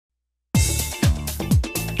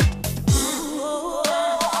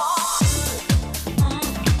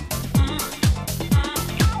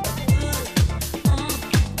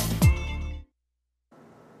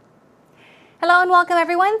Hello and welcome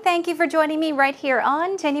everyone. Thank you for joining me right here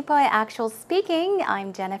on M.O Actual Speaking.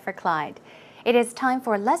 I'm Jennifer Clyde. It is time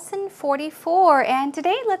for lesson 44 and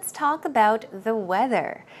today let's talk about the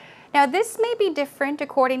weather. Now this may be different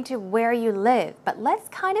according to where you live, but let's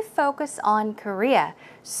kind of focus on Korea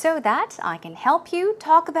so that I can help you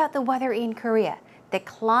talk about the weather in Korea, the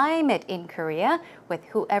climate in Korea with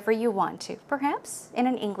whoever you want to, perhaps in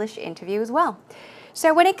an English interview as well.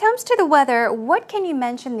 So when it comes to the weather, what can you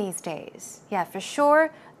mention these days? Yeah, for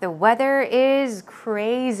sure, the weather is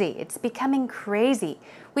crazy. It's becoming crazy.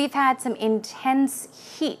 We've had some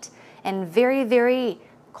intense heat and very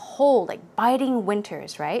cold, like biting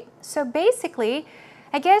winters, right? So basically,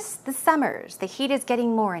 I guess the summers, the heat is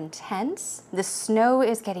getting more intense, the snow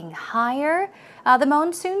is getting higher, the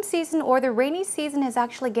monsoon season or the rainy season is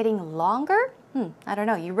actually getting longer. I don't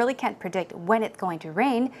know, you really can't predict when it's going to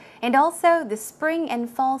rain. And also, the spring and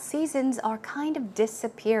fall seasons are kind of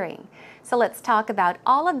disappearing. So let's talk about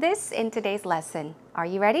all of this in today's lesson. Are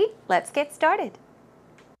you ready? Let's get started.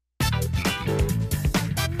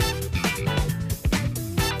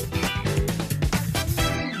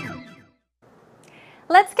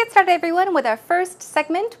 Let's get started, everyone, with our first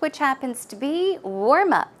segment, which happens to be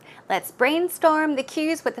warm-up. Let's brainstorm the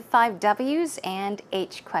cues with the 5 W's and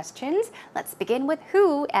H questions. Let's begin with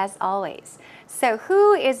who, as always. So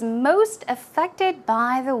who is most affected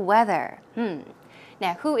by the weather?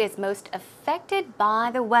 Now, who is most affected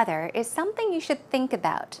by the weather is something you should think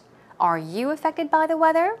about. Are you affected by the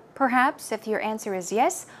weather? Perhaps if your answer is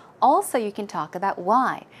yes, also you can talk about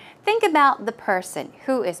why. Think about the person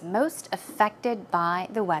who is most affected by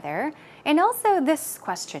the weather. And also this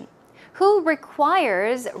question. Who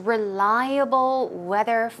requires reliable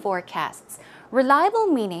weather forecasts? Reliable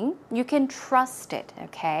meaning you can trust it,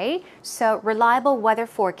 okay? So reliable weather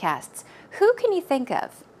forecasts. Who can you think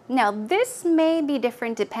of? Now, this may be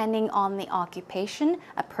different depending on the occupation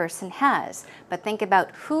a person has, but think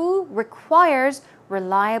about who requires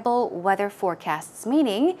reliable weather forecasts,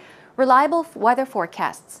 meaning reliable weather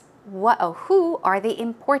forecasts. Who are they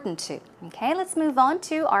important to? Okay, let's move on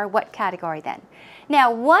to our what category then.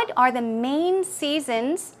 Now, what are the main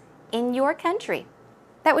seasons in your country?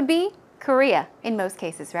 That would be Korea in most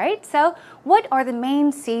cases, right? So what are the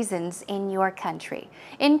main seasons in your country?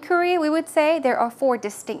 In Korea, we would say there are 4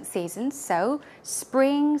 distinct seasons. So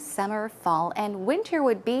spring, summer, fall, and winter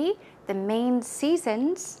would be the main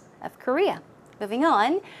seasons of Korea. Moving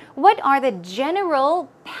on, what are the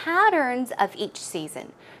general patterns of each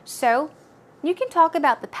season? So you can talk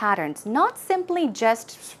about the patterns, not simply just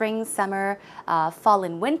spring, summer, fall,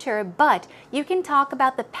 and winter, but you can talk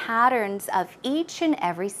about the patterns of each and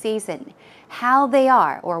every season, how they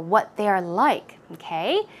are or what they are like,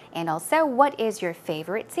 okay? And also, what is your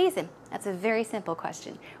favorite season? That's a very simple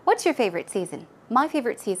question. What's your favorite season? My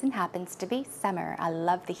favorite season happens to be summer. I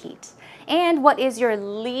love the heat. And what is your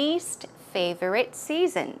least favorite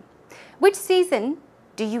season? Which season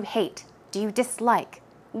do you hate? Do you dislike?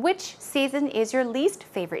 Which season is your least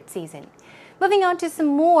favorite season? Moving on to some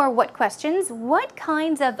more what questions. What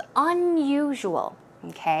kinds of unusual,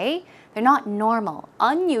 okay, they're not normal,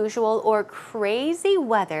 unusual or crazy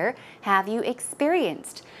weather have you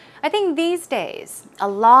experienced? I think these days, a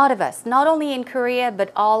lot of us, not only in Korea,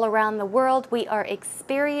 but all around the world, we are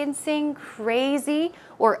experiencing crazy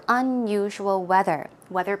or unusual weather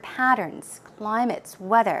patterns, climates,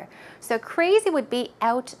 weather. So crazy would be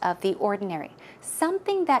out of the ordinary,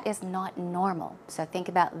 something that is not normal. So think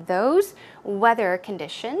about those weather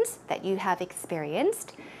conditions that you have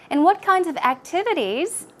experienced and what kinds of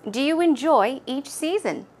activities do you enjoy each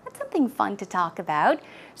season? That's something fun to talk about.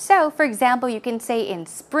 So, for example, you can say in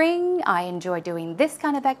spring, I enjoy doing this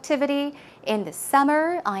kind of activity. In the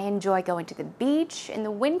summer, I enjoy going to the beach. In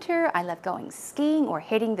the winter, I love going skiing or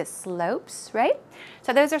hitting the slopes, right?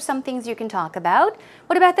 So those are some things you can talk about.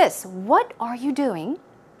 What about this? What are you doing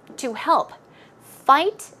to help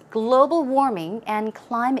fight global warming and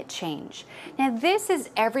climate change? Now, this is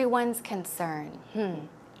everyone's concern.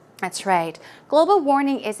 That's right. Global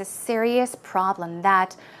warming is a serious problem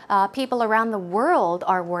that people around the world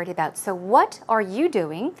are worried about. So what are you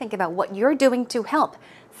doing? Think about what you're doing to help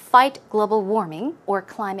fight global warming or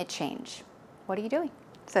climate change. What are you doing?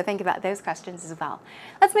 So think about those questions as well.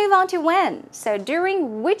 Let's move on to when. So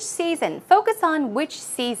during which season? Focus on which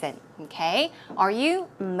season, okay? Are you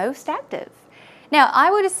most active? Now,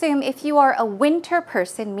 I would assume if you are a winter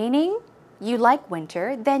person, meaning you like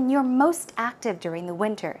winter, then you're most active during the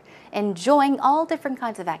winter, enjoying all different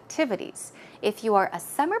kinds of activities. If you are a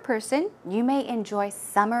summer person, you may enjoy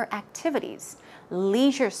summer activities,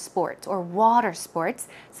 leisure sports or water sports.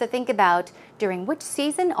 So think about during which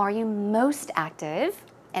season are you most active?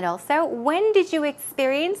 And also, when did you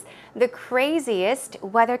experience the craziest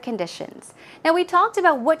weather conditions? Now, we talked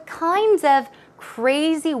about what kinds of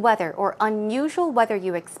crazy weather or unusual weather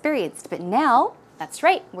you experienced, but now, that's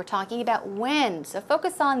right, we're talking about when. So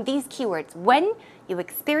focus on these keywords, when you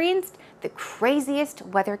experienced the craziest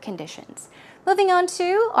weather conditions. Moving on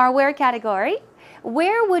to our where category.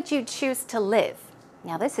 Where would you choose to live?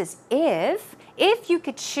 Now this is if you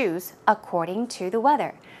could choose according to the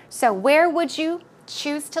weather. So where would you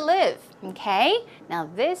choose to live? Okay, now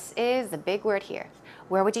this is the big word here.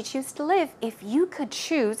 Where would you choose to live if you could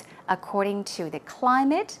choose according to the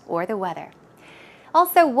climate or the weather?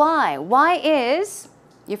 Also, why? Why is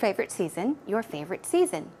your favorite season your favorite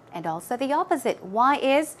season? And also the opposite. Why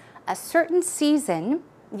is a certain season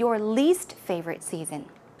your least favorite season?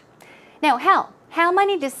 Now, how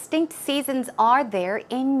many distinct seasons are there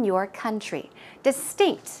in your country?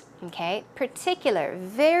 Distinct, okay, particular,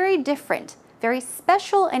 very different, very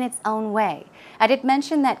special in its own way. I did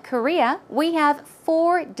mention that Korea, we have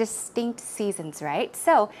 4 distinct seasons, right?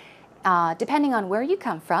 So, depending on where you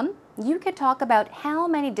come from, you could talk about how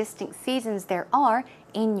many distinct seasons there are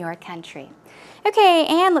in your country. Okay,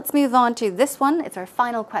 and let's move on to this one. It's our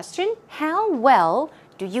final question. How well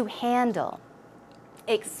do you handle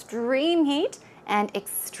extreme heat and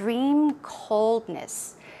extreme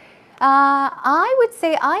coldness? I would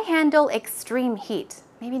say I handle extreme heat.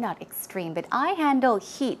 Maybe not extreme, but I handle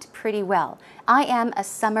heat pretty well. I am a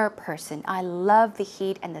summer person. I love the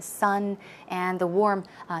heat and the sun and the warm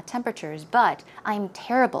temperatures, but I'm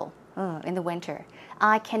terrible in the winter.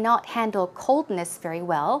 I cannot handle coldness very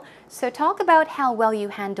well. So talk about how well you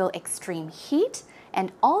handle extreme heat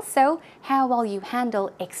and also how well you handle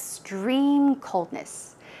extreme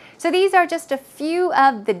coldness. So these are just a few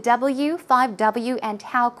of the W, 5W, and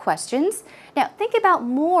how questions. Now think about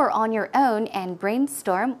more on your own and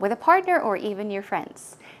brainstorm with a partner or even your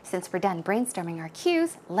friends. Since we're done brainstorming our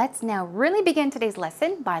cues, let's now really begin today's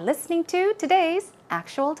lesson by listening to today's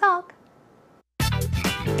actual talk.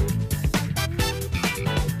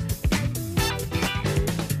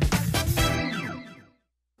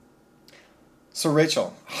 So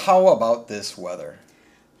Rachel, how about this weather?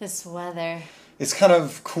 This weather. It's kind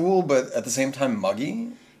of cool, but at the same time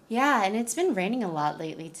muggy. Yeah, and it's been raining a lot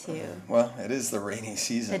lately too. Well, it is the rainy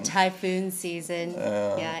season. The typhoon season.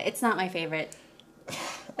 Yeah, it's not my favorite.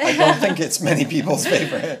 I don't think it's many people's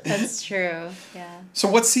favorite. That's true, yeah. So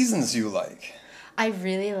what seasons do you like? I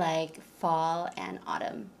really like fall and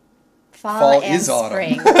autumn. Fall and is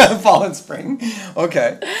spring. autumn. Fall and spring.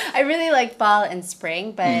 Okay. I really like fall and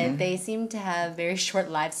spring, but they seem to have very short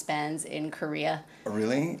lifespans in Korea.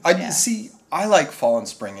 Really? I like fall and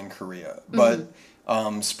spring in Korea, but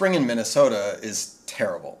spring in Minnesota is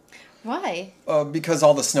terrible. Why? Because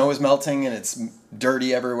all the snow is melting and it's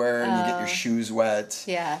dirty everywhere and you get your shoes wet.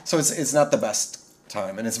 Yeah. So it's not the best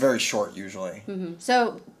time and it's very short usually.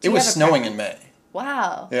 So It was snowing in May.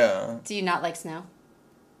 Wow. Yeah. Do you not like snow?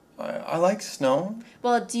 I like snow.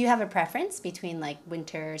 Well, do you have a preference between like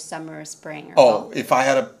winter, summer, spring, or fall? If I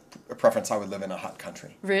had a preference, I would live in a hot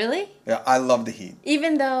country. Really? Yeah, I love the heat.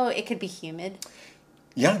 Even though it could be humid?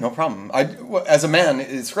 Yeah, no problem. As a man,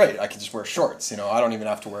 it's great. I can just wear shorts. I don't even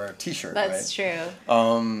have to wear a t-shirt. That's true.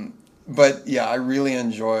 But yeah, I really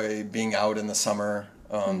enjoy being out in the summer.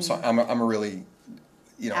 So I'm a really,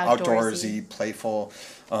 outdoorsy, playful,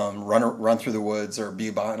 run through the woods or be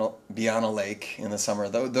on a lake in the summer.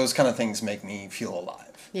 Those kind of things make me feel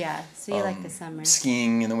alive. Yeah, so you like the summer.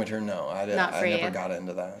 Skiing in the winter, no. I never got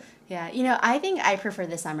into that. Yeah, I think I prefer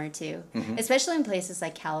the summer too, especially in places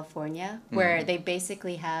like California where they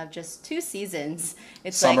basically have just 2 seasons.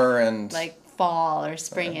 It's summer and like fall or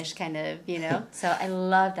springish kind of, So I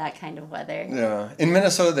love that kind of weather. Yeah. In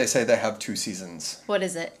Minnesota, they say they have 2 seasons. What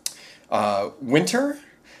is it? Winter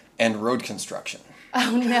and road construction.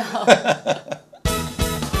 Oh, no.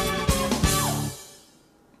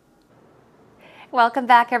 Welcome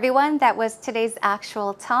back, everyone. That was today's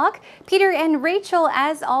actual talk. Peter and Rachel,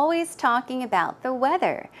 as always, talking about the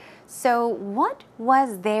weather. So what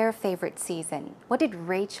was their favorite season? What did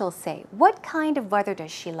Rachel say? What kind of weather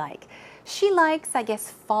does she like? She likes, I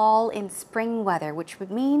guess, fall and spring weather, which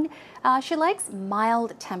would mean she likes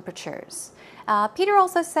mild temperatures. Peter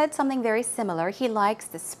also said something very similar. He likes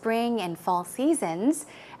the spring and fall seasons,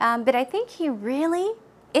 but I think he really,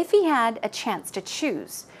 if he had a chance to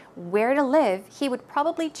choose where to live, he would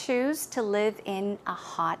probably choose to live in a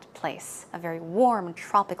hot place, a very warm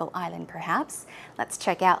tropical island perhaps. Let's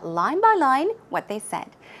check out line by line what they said.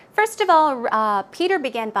 First of all, Peter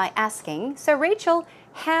began by asking, so Rachel,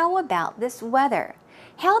 how about this weather?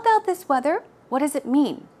 How about this weather? What does it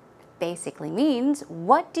mean? basically means,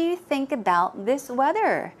 what do you think about this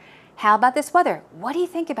weather? How about this weather? What do you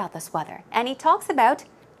think about this weather? And he talks about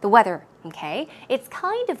the weather, okay? It's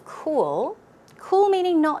kind of cool. Cool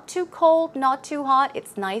meaning not too cold, not too hot.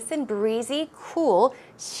 It's nice and breezy, cool,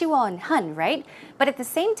 시원한, right? But at the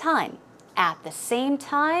same time,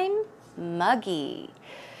 muggy.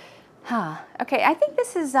 Okay, I think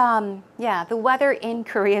this is, the weather in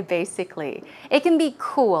Korea basically. It can be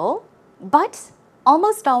cool, but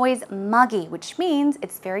almost always muggy, which means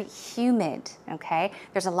it's very humid, okay?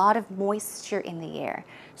 There's a lot of moisture in the air.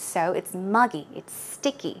 So it's muggy, it's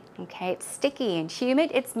sticky, okay? It's sticky and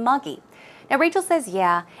humid, it's muggy. Now Rachel says,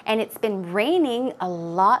 yeah, and it's been raining a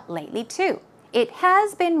lot lately too. It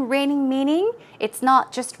has been raining, meaning it's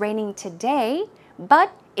not just raining today,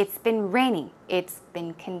 but it's been raining. It's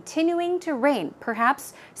been continuing to rain,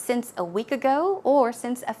 perhaps since a week ago or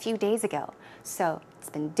since a few days ago. So it's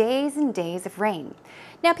been days and days of rain.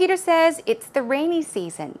 Now Peter says it's the rainy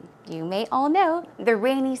season. You may all know the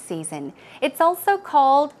rainy season. It's also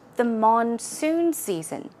called the monsoon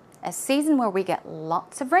season, a season where we get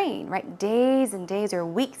lots of rain, right? Days and days or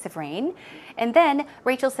weeks of rain. And then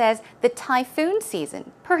Rachel says the typhoon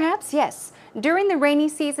season. Perhaps, yes, during the rainy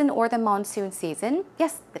season or the monsoon season,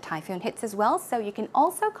 yes, the typhoon hits as well. So you can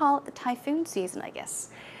also call it the typhoon season, I guess.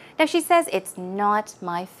 Now she says it's not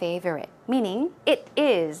my favorite, meaning it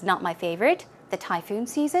is not my favorite, the typhoon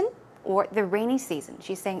season or the rainy season.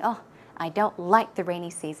 She's saying, oh, I don't like the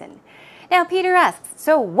rainy season. Now Peter asks,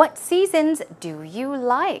 so what seasons do you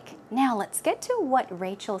like? Now let's get to what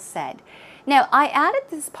Rachel said. Now I added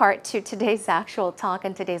this part to today's actual talk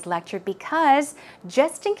and today's lecture because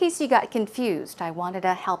just in case you got confused, I wanted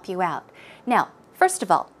to help you out. Now, first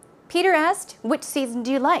of all, Peter asked, which season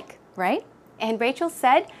do you like, right? And Rachel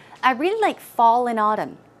said, I really like fall and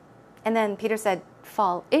autumn. And then Peter said,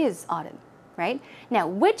 fall is autumn, right? Now,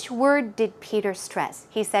 which word did Peter stress?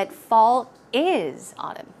 He said, fall is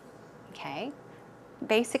autumn. Okay,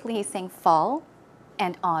 basically he's saying fall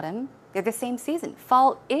and autumn, they're the same season.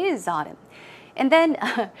 Fall is autumn. And then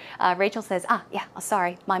Rachel says,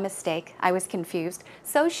 sorry, my mistake. I was confused.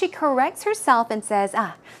 So she corrects herself and says,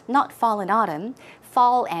 not fall and autumn,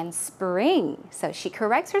 fall and spring. So she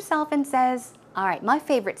corrects herself and says, all right, my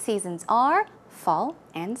favorite seasons are fall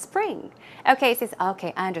and spring. Okay, says,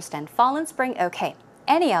 okay, I understand. Fall and spring, okay.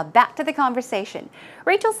 Anyhow, back to the conversation.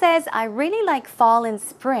 Rachel says, I really like fall and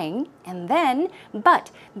spring, and then,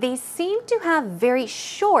 but they seem to have very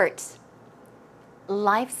short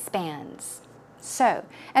lifespans. So,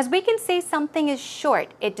 as we can say something is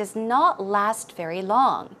short, it does not last very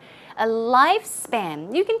long. A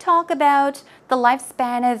lifespan, you can talk about the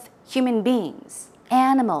lifespan of human beings,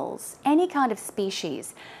 animals, any kind of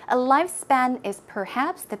species. A lifespan is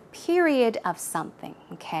perhaps the period of something,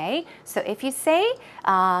 okay? So if you say,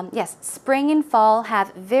 yes, spring and fall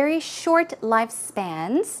have very short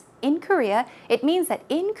lifespans in Korea, it means that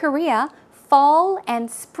in Korea, fall and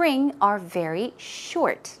spring are very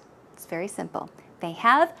short. It's very simple. They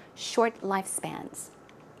have short lifespans.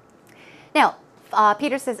 Now,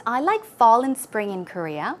 Peter says, I like fall and spring in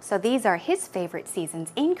Korea. So these are his favorite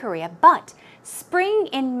seasons in Korea, but spring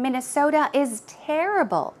in Minnesota is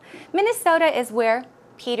terrible. Minnesota is where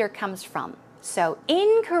Peter comes from. So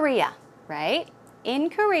in Korea, right? In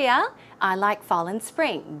Korea, I like fall and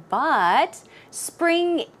spring, but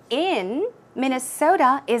spring in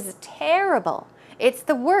Minnesota is terrible. It's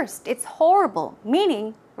the worst. It's horrible,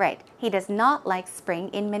 meaning, right, he does not like spring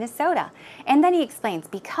in Minnesota. And then he explains,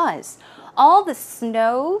 because all the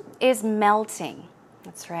snow is melting.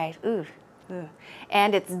 That's right. Ooh.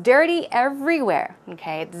 And it's dirty everywhere,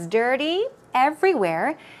 okay? It's dirty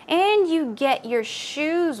everywhere, and you get your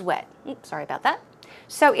shoes wet. Oops, sorry about that.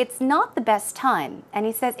 So it's not the best time. And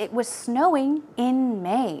he says it was snowing in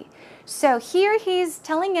May. So here he's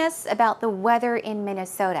telling us about the weather in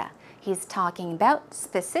Minnesota. He's talking about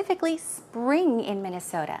specifically spring in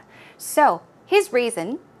Minnesota. So his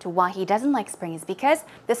reason to why he doesn't like spring is because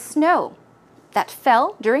the snow that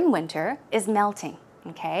fell during winter is melting.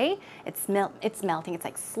 Okay, it's melting, it's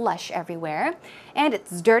like slush everywhere, and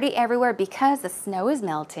it's dirty everywhere because the snow is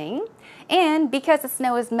melting. And because the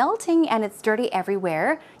snow is melting and it's dirty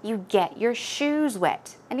everywhere, you get your shoes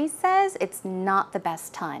wet. And he says it's not the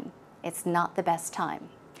best time. It's not the best time.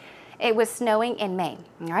 It was snowing in May.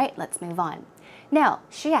 All right, let's move on. Now,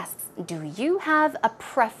 she asks, do you have a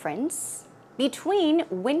preference between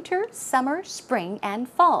winter, summer, spring, and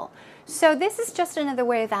fall? So this is just another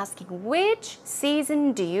way of asking, which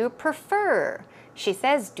season do you prefer? She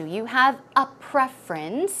says, do you have a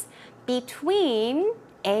preference between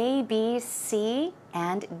A, B, C,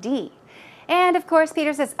 and D? And of course,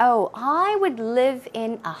 Peter says, oh, I would live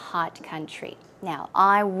in a hot country. Now,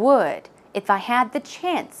 I would, if I had the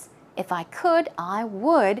chance. If I could, I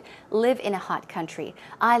would live in a hot country.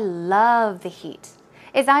 I love the heat.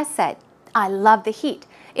 As I said, I love the heat.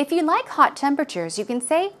 If you like hot temperatures, you can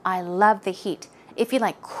say, I love the heat. If you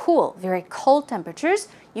like cool, very cold temperatures,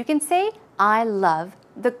 you can say, I love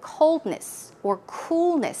the coldness or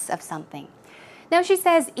coolness of something. Now she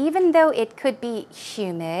says, even though it could be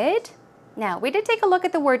humid. Now, we did take a look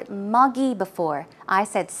at the word muggy before. I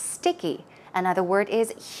said sticky. Another word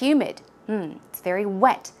is humid. It's very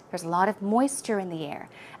wet. There's a lot of moisture in the air.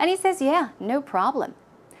 And he says, yeah, no problem.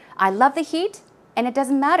 I love the heat, and it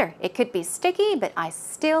doesn't matter. It could be sticky, but I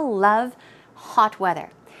still love hot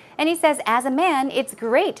weather. And he says, as a man, it's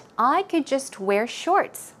great. I could just wear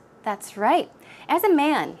shorts. That's right. As a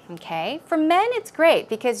man, okay, for men it's great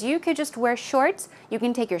because you could just wear shorts, you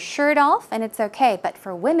can take your shirt off and it's okay. But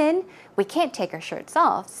for women, we can't take our shirts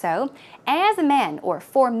off. So as a man or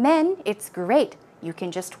for men, it's great. You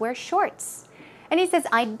can just wear shorts. And he says,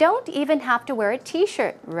 I don't even have to wear a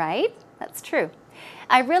t-shirt, right? That's true.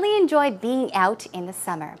 I really enjoy being out in the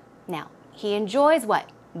summer. Now, he enjoys what?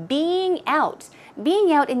 Being out.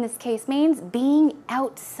 Being out in this case means being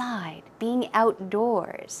outside, being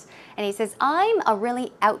outdoors. And he says, I'm a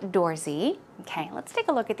really outdoorsy. Okay, let's take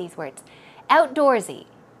a look at these words. Outdoorsy,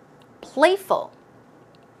 playful,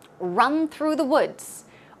 run through the woods,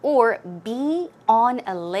 or be on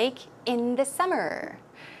a lake in the summer.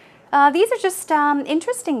 These are just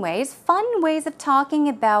interesting ways, fun ways of talking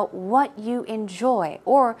about what you enjoy,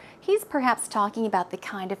 or he's perhaps talking about the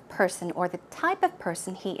kind of person or the type of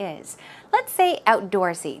person he is. Let's say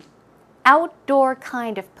outdoorsy. Outdoor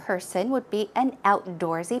kind of person would be an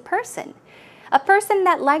outdoorsy person. A person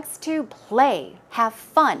that likes to play, have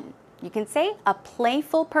fun. You can say a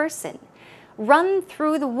playful person. Run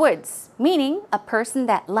through the woods, meaning a person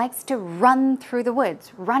that likes to run through the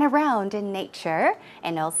woods, run around in nature,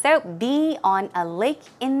 and also be on a lake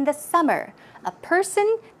in the summer. A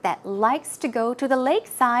person that likes to go to the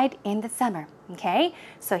lakeside in the summer, okay?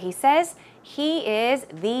 So he says he is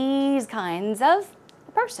these kinds of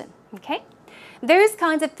person, okay? Those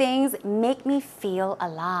kinds of things make me feel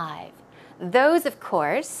alive. Those, of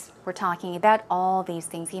course, we're talking about all these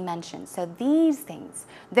things he mentioned. So these things,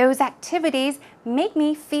 those activities make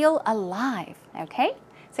me feel alive, okay?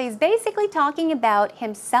 So he's basically talking about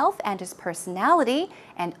himself and his personality,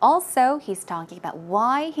 and also he's talking about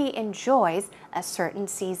why he enjoys a certain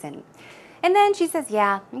season. And then she says,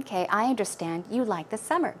 yeah, okay, I understand you like the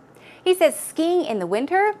summer. He says, skiing in the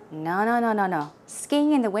winter? No, no, no, no, no.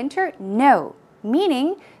 Skiing in the winter? No.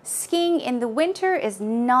 Meaning, skiing in the winter is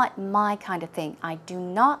not my kind of thing. I do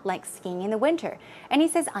not like skiing in the winter. And he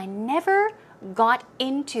says, I never got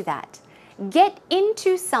into that. Get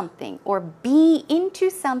into something or be into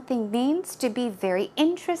something means to be very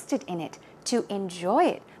interested in it, to enjoy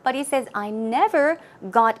it. But he says, I never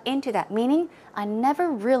got into that, meaning I never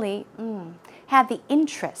really had the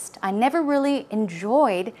interest. I never really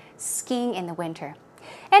enjoyed skiing in the winter.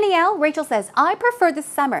 Anyhow, Rachel says, I prefer the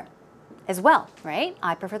summer as well, right?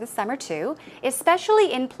 I prefer the summer too,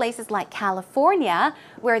 especially in places like California,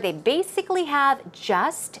 where they basically have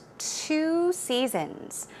just 2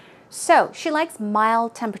 seasons. So she likes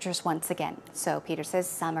mild temperatures once again. So Peter says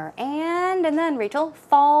summer and then Rachel,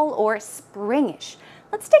 fall or springish.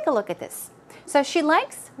 Let's take a look at this. So she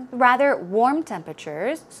likes rather warm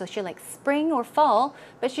temperatures. So she likes spring or fall,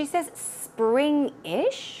 but she says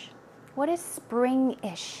spring-ish. What is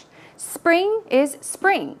spring-ish? Spring is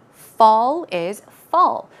spring. Fall is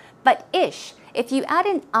fall. But ish, if you add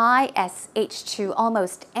an ish to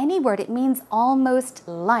almost any word, it means almost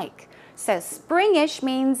like. So springish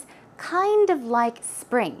means kind of like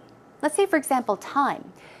spring. Let's say, for example,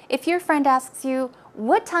 time. If your friend asks you,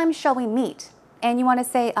 what time shall we meet? And you want to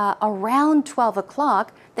say around 12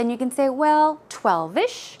 o'clock, then you can say, well,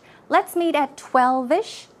 12-ish. Let's meet at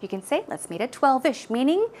 12-ish. You can say, let's meet at 12-ish,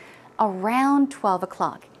 meaning around 12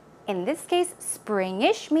 o'clock. In this case,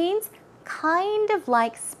 springish means kind of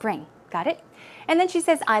like spring. Got it? And then she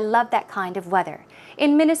says, I love that kind of weather.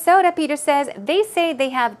 In Minnesota, Peter says, they say they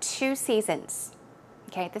have 2 seasons.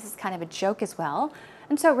 Okay, this is kind of a joke as well.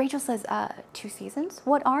 And so Rachel says, 2 seasons?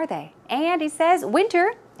 What are they? And he says,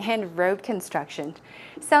 winter and road construction.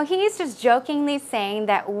 So he's just jokingly saying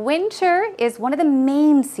that winter is one of the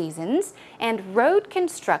main seasons and road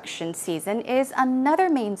construction season is another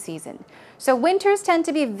main season. So winters tend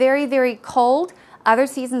to be very, very cold. Other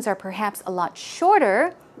seasons are perhaps a lot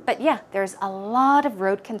shorter, but yeah, there's a lot of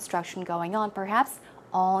road construction going on, perhaps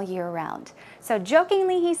all year round. So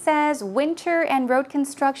jokingly he says winter and road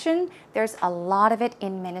construction, there's a lot of it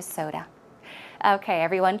in Minnesota. Okay,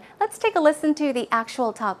 everyone, let's take a listen to the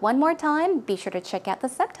actual talk one more time. Be sure to check out the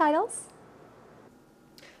subtitles.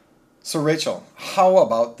 So Rachel, how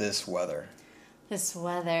about this weather? This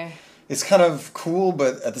weather. It's kind of cool,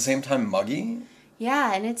 but at the same time muggy.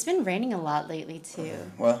 Yeah, and it's been raining a lot lately too.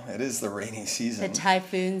 Well, it is the rainy season. The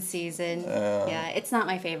typhoon season. Yeah, it's not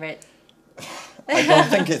my favorite. I don't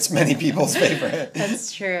think it's many people's favorite.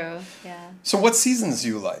 That's true, yeah. So what seasons do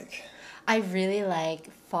you like? I really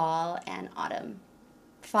like fall and autumn.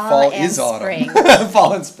 Fall and is spring. autumn.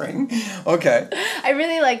 Fall and spring. Okay. I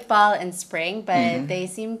really like fall and spring, but they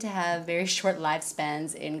seem to have very short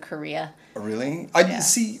lifespans in Korea. Really? Yeah.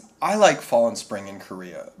 See, I like fall and spring in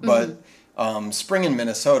Korea, but spring in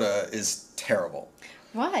Minnesota is terrible.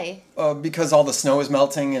 Why? Because all the snow is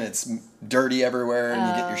melting and it's dirty everywhere and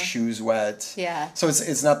you get your shoes wet. Yeah. So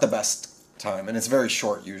it's not the best time and it's very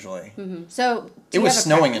short usually. So It was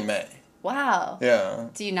snowing in May. Wow. Yeah.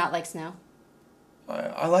 Do you not like snow?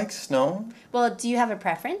 I like snow. Well, do you have a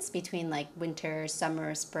preference between like winter,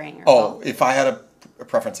 summer, spring, or Oh, fall? if I had a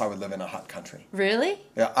preference, I would live in a hot country. Really?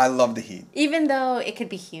 Yeah, I love the heat. Even though it could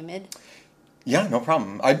be humid? Yeah, no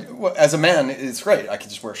problem. Well, as a man, it's great. I can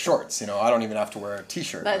just wear shorts. You know, I don't even have to wear a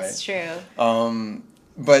t-shirt. That's right? true.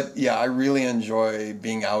 But yeah, I really enjoy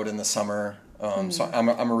being out in the summer. So I'm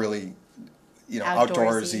a really,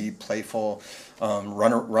 outdoorsy, playful,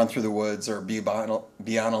 run through the woods or be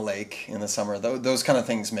on a lake in the summer. Those kind of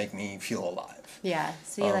things make me feel alive. Yeah,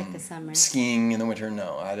 so you like the summer. Skiing in the winter,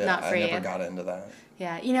 no, I Not for never you. got into that.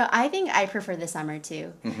 Yeah, I think I prefer the summer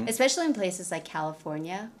too, especially in places like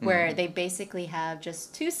California, where they basically have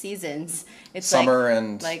just two seasons. It's Summer like,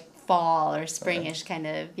 and like fall or springish kind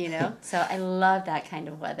of, So I love that kind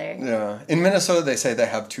of weather. Yeah, in Minnesota they say they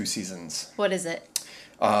have two seasons: What is it?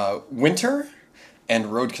 winter and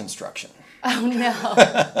road construction. Oh no.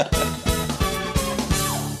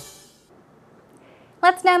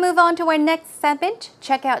 Let's now move on to our next segment.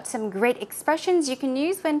 Check out some great expressions you can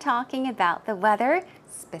use when talking about the weather,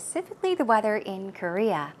 specifically the weather in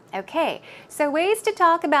Korea. Okay, so ways to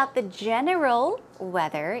talk about the general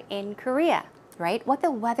weather in Korea, right? What the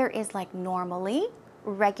weather is like normally,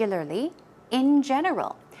 regularly, in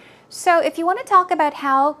general. So if you want to talk about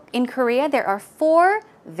how in Korea there are 4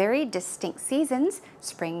 very distinct seasons,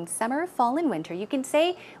 spring, summer, fall, and winter, you can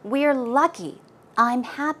say, we're lucky. I'm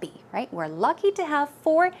happy, right? We're lucky to have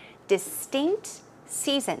 4 distinct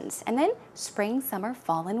seasons. And then spring, summer,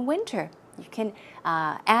 fall, and winter. You can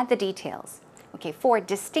add the details. Okay, 4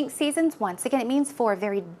 distinct seasons. Once again, it means 4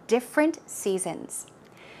 very different seasons.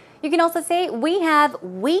 You can also say we have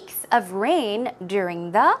weeks of rain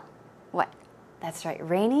during the, what? That's right,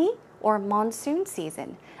 rainy or monsoon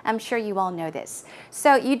season. I'm sure you all know this.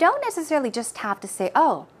 So you don't necessarily just have to say,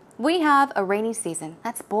 oh, we have a rainy season.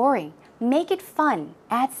 That's boring. Make it fun.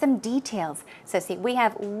 Add some details. So see, we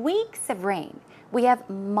have weeks of rain. We have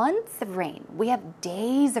months of rain. We have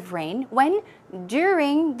days of rain. When?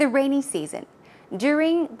 During the rainy season.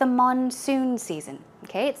 During the monsoon season.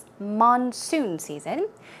 Okay, it's monsoon season.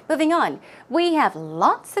 Moving on. We have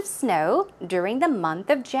lots of snow during the month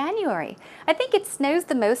of January. I think it snows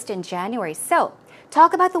the most in January. So,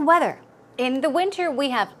 talk about the weather. In the winter, we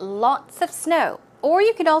have lots of snow. Or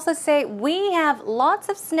you could also say we have lots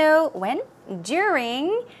of snow when?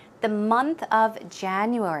 During the month of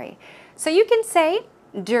January. So you can say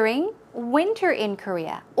during winter in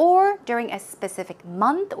Korea or during a specific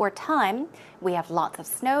month or time, we have lots of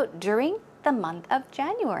snow during the month of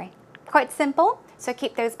January. Quite simple, so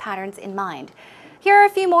keep those patterns in mind. Here are a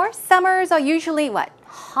few more. Summers are usually what?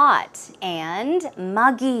 Hot and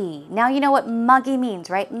muggy. Now you know what muggy means,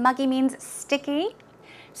 right? Muggy means sticky.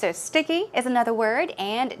 So sticky is another word,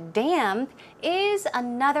 and damp is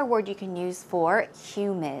another word you can use for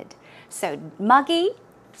humid. So muggy,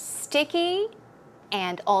 sticky,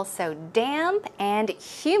 and also damp and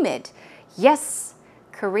humid. Yes,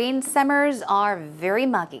 Korean summers are very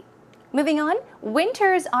muggy. Moving on,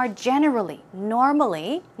 winters are generally,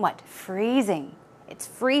 normally, what? Freezing. It's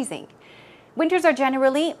freezing. Winters are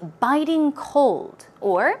generally biting cold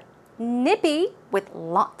or nippy with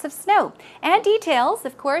lots of snow. And details,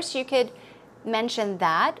 of course, you could mention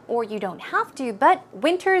that or you don't have to, but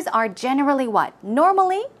winters are generally what?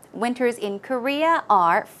 Normally, winters in Korea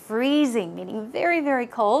are freezing, meaning very, very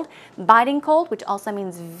cold, biting cold, which also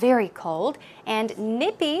means very cold, and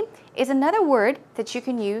nippy is another word that you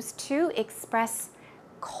can use to express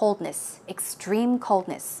coldness, extreme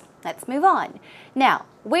coldness. Let's move on. Now,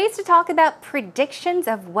 ways to talk about predictions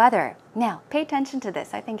of weather. Now, pay attention to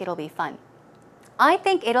this. I think it'll be fun. I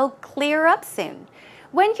think it'll clear up soon.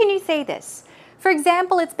 When can you say this? For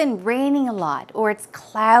example, it's been raining a lot or it's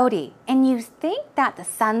cloudy and you think that the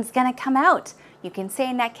sun's gonna come out. You can say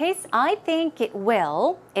in that case, I think it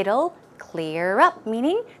will. It'll clear up,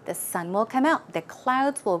 meaning the sun will come out. The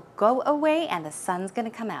clouds will go away and the sun's going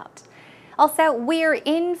to come out. Also, we're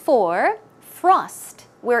in for frost.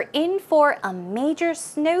 We're in for a major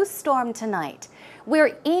snowstorm tonight.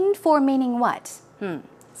 We're in for meaning what?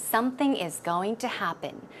 Something is going to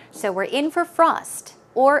happen. So we're in for frost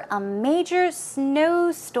or a major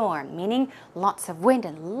snowstorm, meaning lots of wind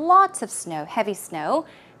and lots of snow, heavy snow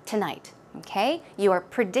tonight. Okay, you are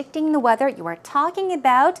predicting the weather. You are talking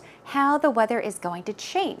about how the weather is going to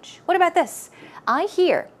change. What about this? I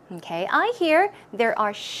hear there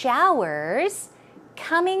are showers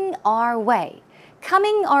coming our way.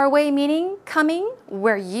 Coming our way meaning coming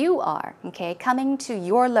where you are, okay? Coming to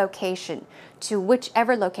your location, to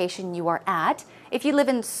whichever location you are at. If you live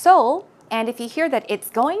in Seoul, and if you hear that it's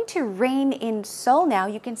going to rain in Seoul now,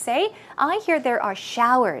 you can say, I hear there are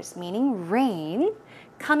showers, meaning rain,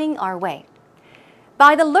 coming our way.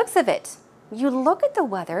 By the looks of it, you look at the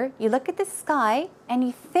weather, you look at the sky, and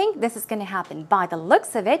you think this is going to happen. By the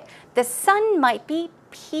looks of it, the sun might be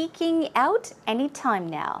peeking out anytime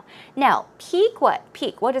now. Now, peek what?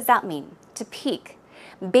 Peek, what does that mean? To peek.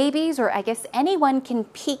 Babies, or I guess anyone, can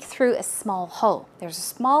peek through a small hole. There's a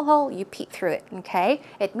small hole, you peek through it, okay?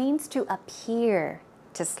 It means to appear,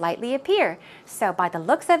 to slightly appear. So by the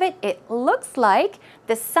looks of it, it looks like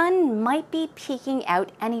the sun might be peeking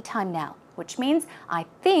out anytime now, which means I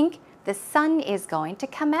think the sun is going to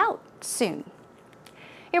come out soon.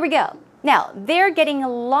 Here we go. Now, they're getting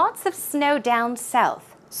lots of snow down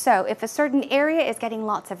south. So if a certain area is getting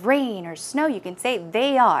lots of rain or snow, you can say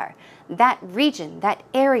they are. That region, that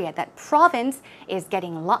area, that province is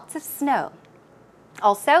getting lots of snow.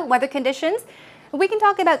 Also, weather conditions. We can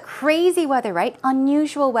talk about crazy weather, right?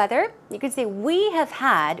 Unusual weather. You could say we've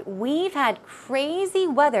had crazy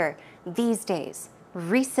weather these days,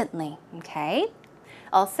 recently, okay?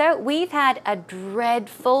 Also, we've had a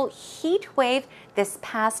dreadful heat wave this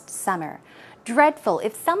past summer. Dreadful.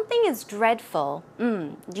 If something is dreadful,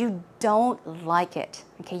 you don't like it.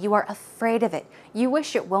 Okay, you are afraid of it. You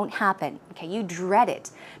wish it won't happen. Okay, you dread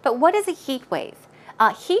it. But what is a heat wave?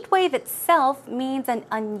 A heat wave itself means an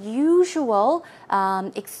unusual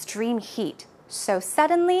extreme heat. So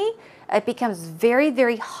suddenly it becomes very,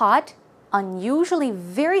 very hot, unusually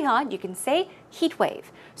very hot. You can say heat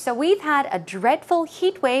wave. So we've had a dreadful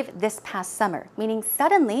heat wave this past summer, meaning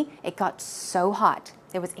suddenly it got so hot.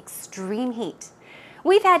 There was extreme heat.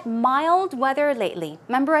 We've had mild weather lately.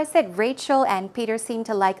 Remember I said Rachel and Peter seem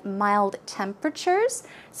to like mild temperatures?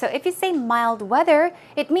 So if you say mild weather,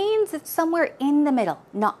 it means it's somewhere in the middle.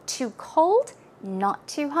 Not too cold, not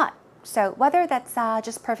too hot. So weather that's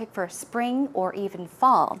just perfect for spring or even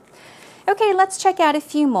fall. Okay, let's check out a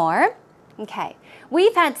few more. Okay,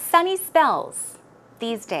 we've had sunny spells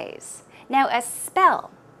these days. Now a spell,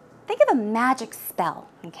 think of a magic spell,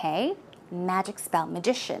 okay? Magic spell,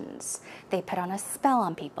 magicians. They put on a spell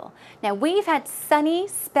on people. Now we've had sunny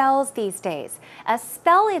spells these days. A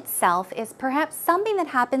spell itself is perhaps something that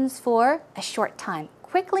happens for a short time.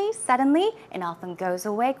 Quickly, suddenly, and often goes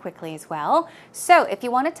away quickly as well. So if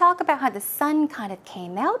you want to talk about how the sun kind of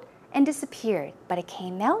came out and disappeared, but it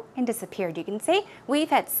came out and disappeared, you can say we've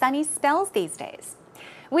had sunny spells these days.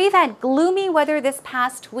 We've had gloomy weather this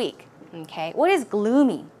past week. Okay, what is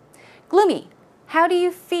gloomy? Gloomy. How do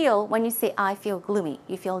you feel when you say, I feel gloomy?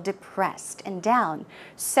 You feel depressed and down.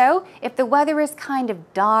 So if the weather is kind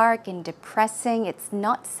of dark and depressing, it's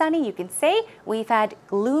not sunny, you can say, we've had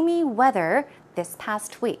gloomy weather this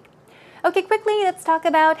past week. Okay, quickly, let's talk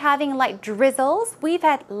about having light drizzles. We've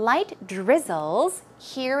had light drizzles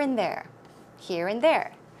here and there. Here and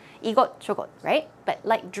there. 이것, 저것, right? But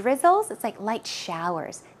light drizzles, it's like light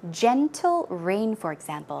showers. Gentle rain, for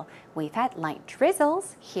example. We've had light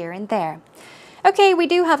drizzles here and there. Okay, we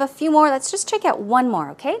do have a few more. Let's just check out one more,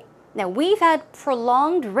 okay? Now, we've had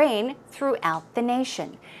prolonged rain throughout the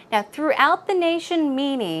nation. Now, throughout the nation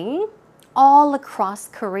meaning all across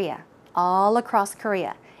Korea. All across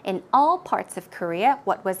Korea. In all parts of Korea,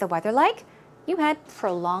 what was the weather like? You had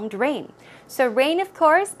prolonged rain. So rain, of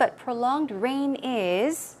course, but prolonged rain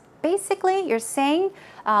is basically you're saying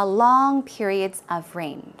long periods of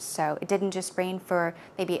rain. So it didn't just rain for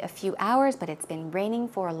maybe a few hours, but it's been raining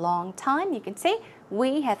for a long time. You can say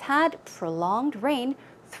we have had prolonged rain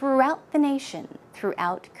throughout the nation,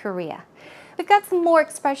 throughout Korea. We've got some more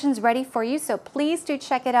expressions ready for you, so please do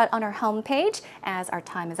check it out on our homepage as our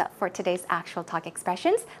time is up for today's actual talk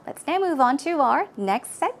expressions. Let's now move on to our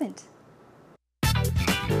next segment.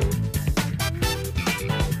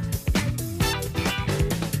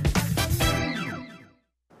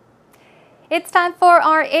 It's time for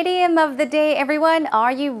our idiom of the day, everyone.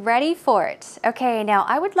 Are you ready for it? Okay, now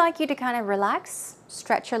I would like you to kind of relax,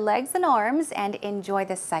 stretch your legs and arms, and enjoy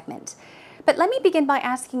this segment. But let me begin by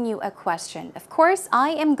asking you a question. Of course, I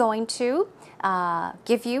am going to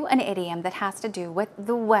give you an idiom that has to do with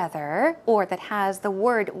the weather, or that has the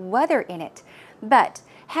word weather in it. But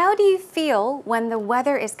how do you feel when the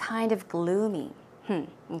weather is kind of gloomy?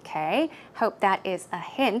 Okay, hope that is a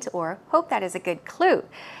hint, or hope that is a good clue.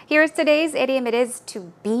 Here's today's idiom. It is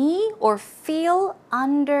to be or feel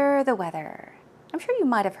under the weather. I'm sure you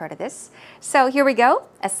might have heard of this. So here we go.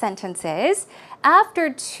 A sentence is, after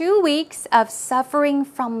 2 weeks of suffering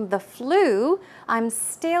from the flu, I'm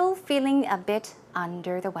still feeling a bit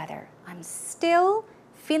under the weather. I'm still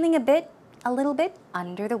feeling a little bit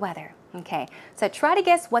under the weather. Okay, so try to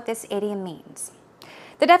guess what this idiom means.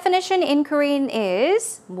 The definition in Korean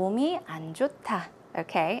is 몸이 안 좋다.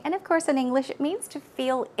 Okay, and of course in English it means to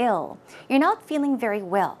feel ill. You're not feeling very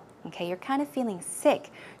well. Okay, you're kind of feeling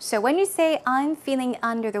sick. So when you say I'm feeling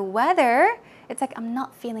under the weather, it's like I'm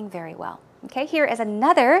not feeling very well. Okay, here is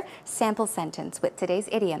another sample sentence with today's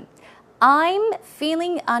idiom. I'm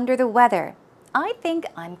feeling under the weather. I think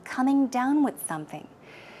I'm coming down with something.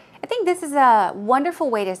 I think this is a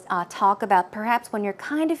wonderful way to talk about perhaps when you're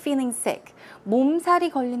kind of feeling sick.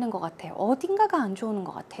 몸살이 걸리는 것 같아요. 어딘가가 안 좋은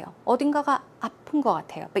것 같아요. 어딘가가 아픈 것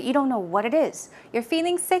같아요. But you don't know what it is. You're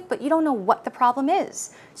feeling sick, but you don't know what the problem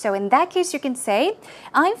is. So in that case, you can say,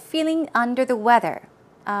 I'm feeling under the weather.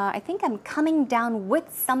 I think I'm coming down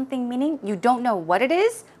with something, meaning you don't know what it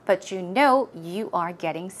is, but you know you are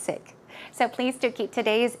getting sick. So please do keep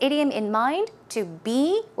today's idiom in mind, to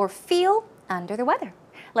be or feel under the weather.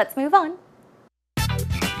 Let's move on.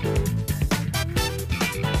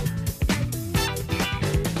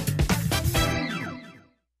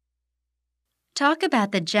 Talk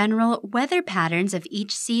about the general weather patterns of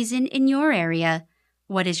each season in your area.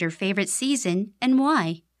 What is your favorite season and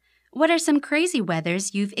why? What are some crazy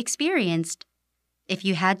weathers you've experienced? If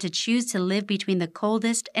you had to choose to live between the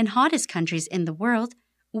coldest and hottest countries in the world,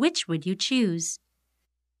 which would you choose?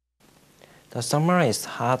 The summer is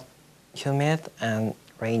hot, humid, and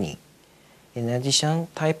rainy. In addition,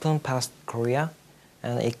 typhoon passed Korea,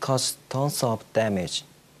 and it caused tons of damage.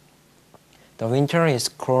 The winter is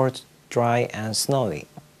cold, dry, and snowy.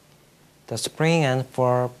 The spring and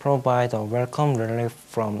fall provide a welcome relief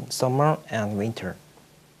from summer and winter.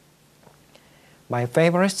 My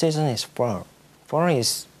favorite season is fall. Fall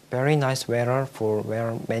is very nice weather for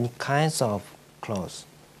wear many kinds of clothes.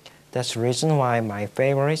 That's the reason why my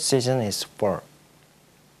favorite season is fall.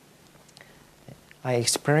 I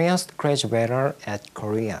experienced crazy weather at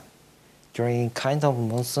Korea. During kind of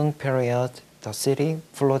monsoon period, the city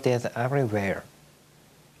flooded everywhere.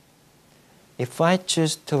 If I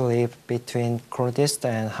choose to live between coldest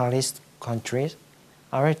and hottest countries,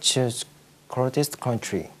 I will choose coldest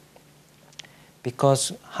country.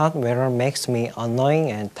 Because hot weather makes me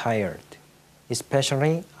annoying and tired.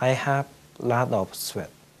 Especially, I have a lot of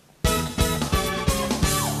sweat.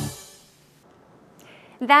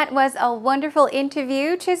 That was a wonderful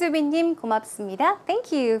interview. 최수빈님 고맙습니다.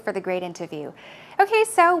 Thank you for the great interview. Okay,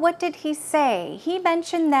 so what did he say? He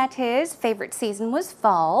mentioned that his favorite season was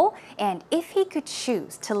fall, and if he could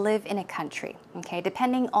choose to live in a country, okay,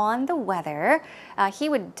 depending on the weather, he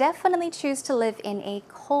would definitely choose to live in a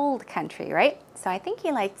cold country, right? So I think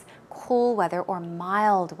he likes cool weather or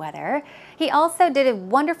mild weather. He also did a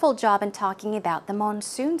wonderful job in talking about the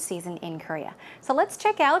monsoon season in Korea. So let's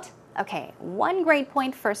check out. Okay, one great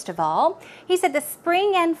point first of all. He said the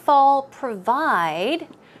spring and fall provide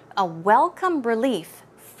a welcome relief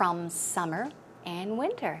from summer and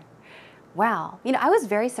winter. Wow, I was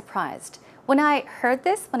very surprised. When I heard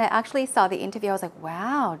this, when I actually saw the interview, I was like,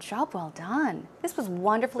 wow, job well done. This was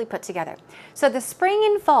wonderfully put together. So the spring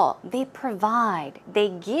and fall, they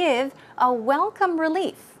give a welcome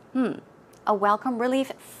relief. A welcome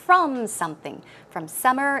relief from something, from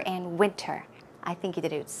summer and winter. I think you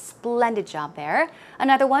did a splendid job there.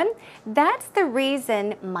 Another one, that's the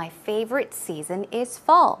reason my favorite season is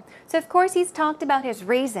fall. So of course he's talked about his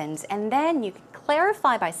reasons, and then you can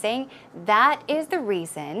clarify by saying that is the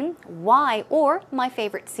reason why, or my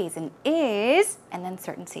favorite season is, and then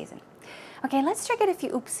certain season. Okay, let's check out a few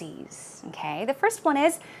oopsies. Okay, the first one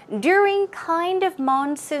is, during kind of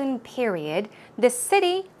monsoon period, the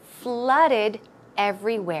city flooded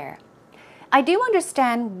everywhere. I do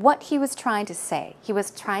understand what he was trying to say. He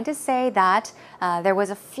was trying to say that there was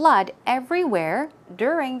a flood everywhere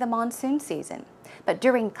during the monsoon season. But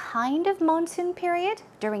during kind of monsoon period,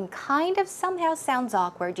 during kind of somehow sounds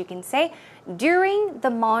awkward, you can say during the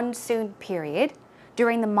monsoon period,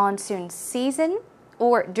 during the monsoon season,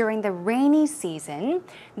 or during the rainy season,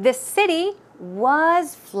 the city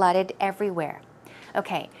was flooded everywhere.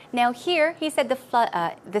 Okay, now here he said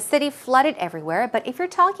the city flooded everywhere, but if you're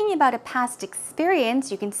talking about a past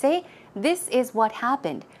experience, you can say this is what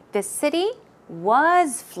happened. The city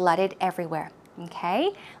was flooded everywhere.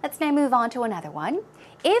 Okay, let's now move on to another one.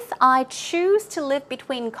 If I choose to live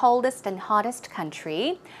between coldest and hottest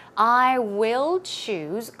country, I will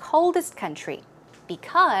choose coldest country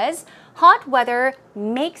because hot weather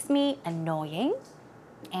makes me annoying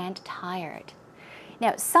and tired.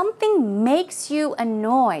 Now, something makes you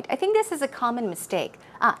annoyed. I think this is a common mistake.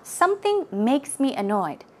 Something makes me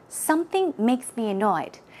annoyed. Something makes me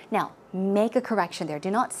annoyed. Now, make a correction there. Do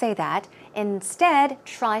not say that. Instead,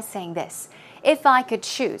 try saying this. If I could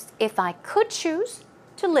choose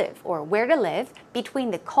to live or where to live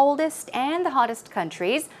between the coldest and the hottest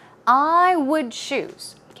countries, I would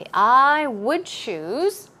choose. Okay, I would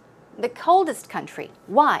choose the coldest country.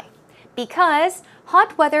 Why? Because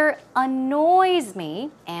hot weather annoys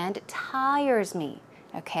me and tires me,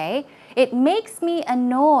 okay? It makes me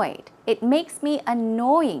annoyed. It makes me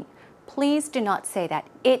annoying. Please do not say that.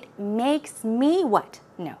 It makes me what?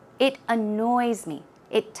 No, it annoys me.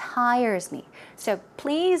 It tires me. So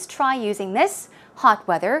please try using this. Hot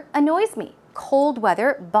weather annoys me. Cold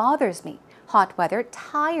weather bothers me. Hot weather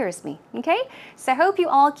tires me, okay? So I hope you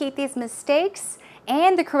all keep these mistakes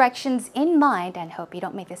and the corrections in mind and hope you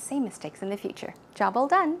don't make the same mistakes in the future. Job well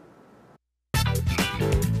done.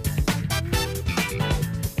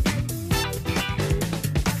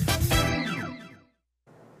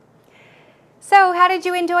 So how did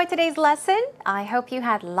you enjoy today's lesson? I hope you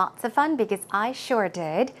had lots of fun because I sure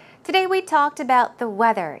did. Today we talked about the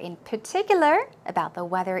weather, in particular about the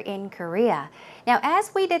weather in Korea. Now,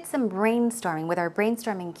 as we did some brainstorming with our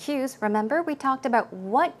brainstorming cues, remember we talked about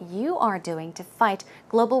what you are doing to fight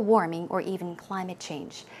global warming or even climate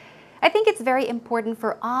change. I think it's very important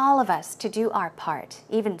for all of us to do our part.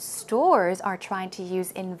 Even stores are trying to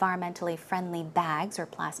use environmentally friendly bags or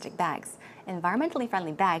plastic bags. Environmentally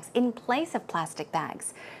friendly bags in place of plastic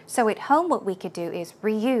bags. So at home what we could do is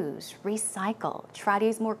reuse, recycle, try to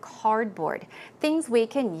use more cardboard, things we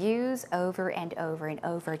can use over and over and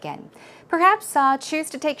over again. Perhaps choose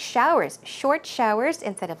to take showers, short showers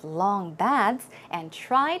instead of long baths, and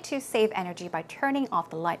try to save energy by turning off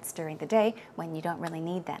the lights during the day when you don't really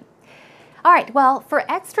need them. All right, well, for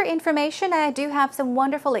extra information, I do have some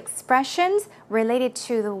wonderful expressions related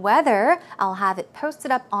to the weather. I'll have it posted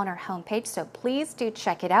up on our homepage, so please do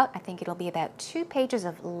check it out. I think it'll be about 2 pages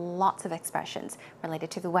of lots of expressions related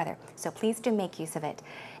to the weather, so please do make use of it.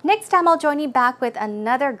 Next time, I'll join you back with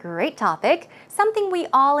another great topic, something we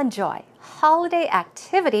all enjoy, holiday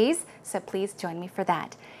activities, so please join me for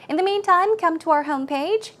that. In the meantime, come to our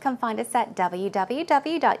homepage, come find us at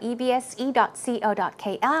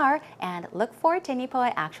www.ebse.co.kr and look forward to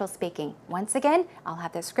Nippoi Actual Speaking. Once again, I'll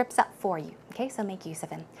have the scripts up for you, okay, so make use of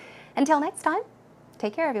them. Until next time,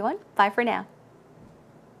 take care everyone. Bye for now.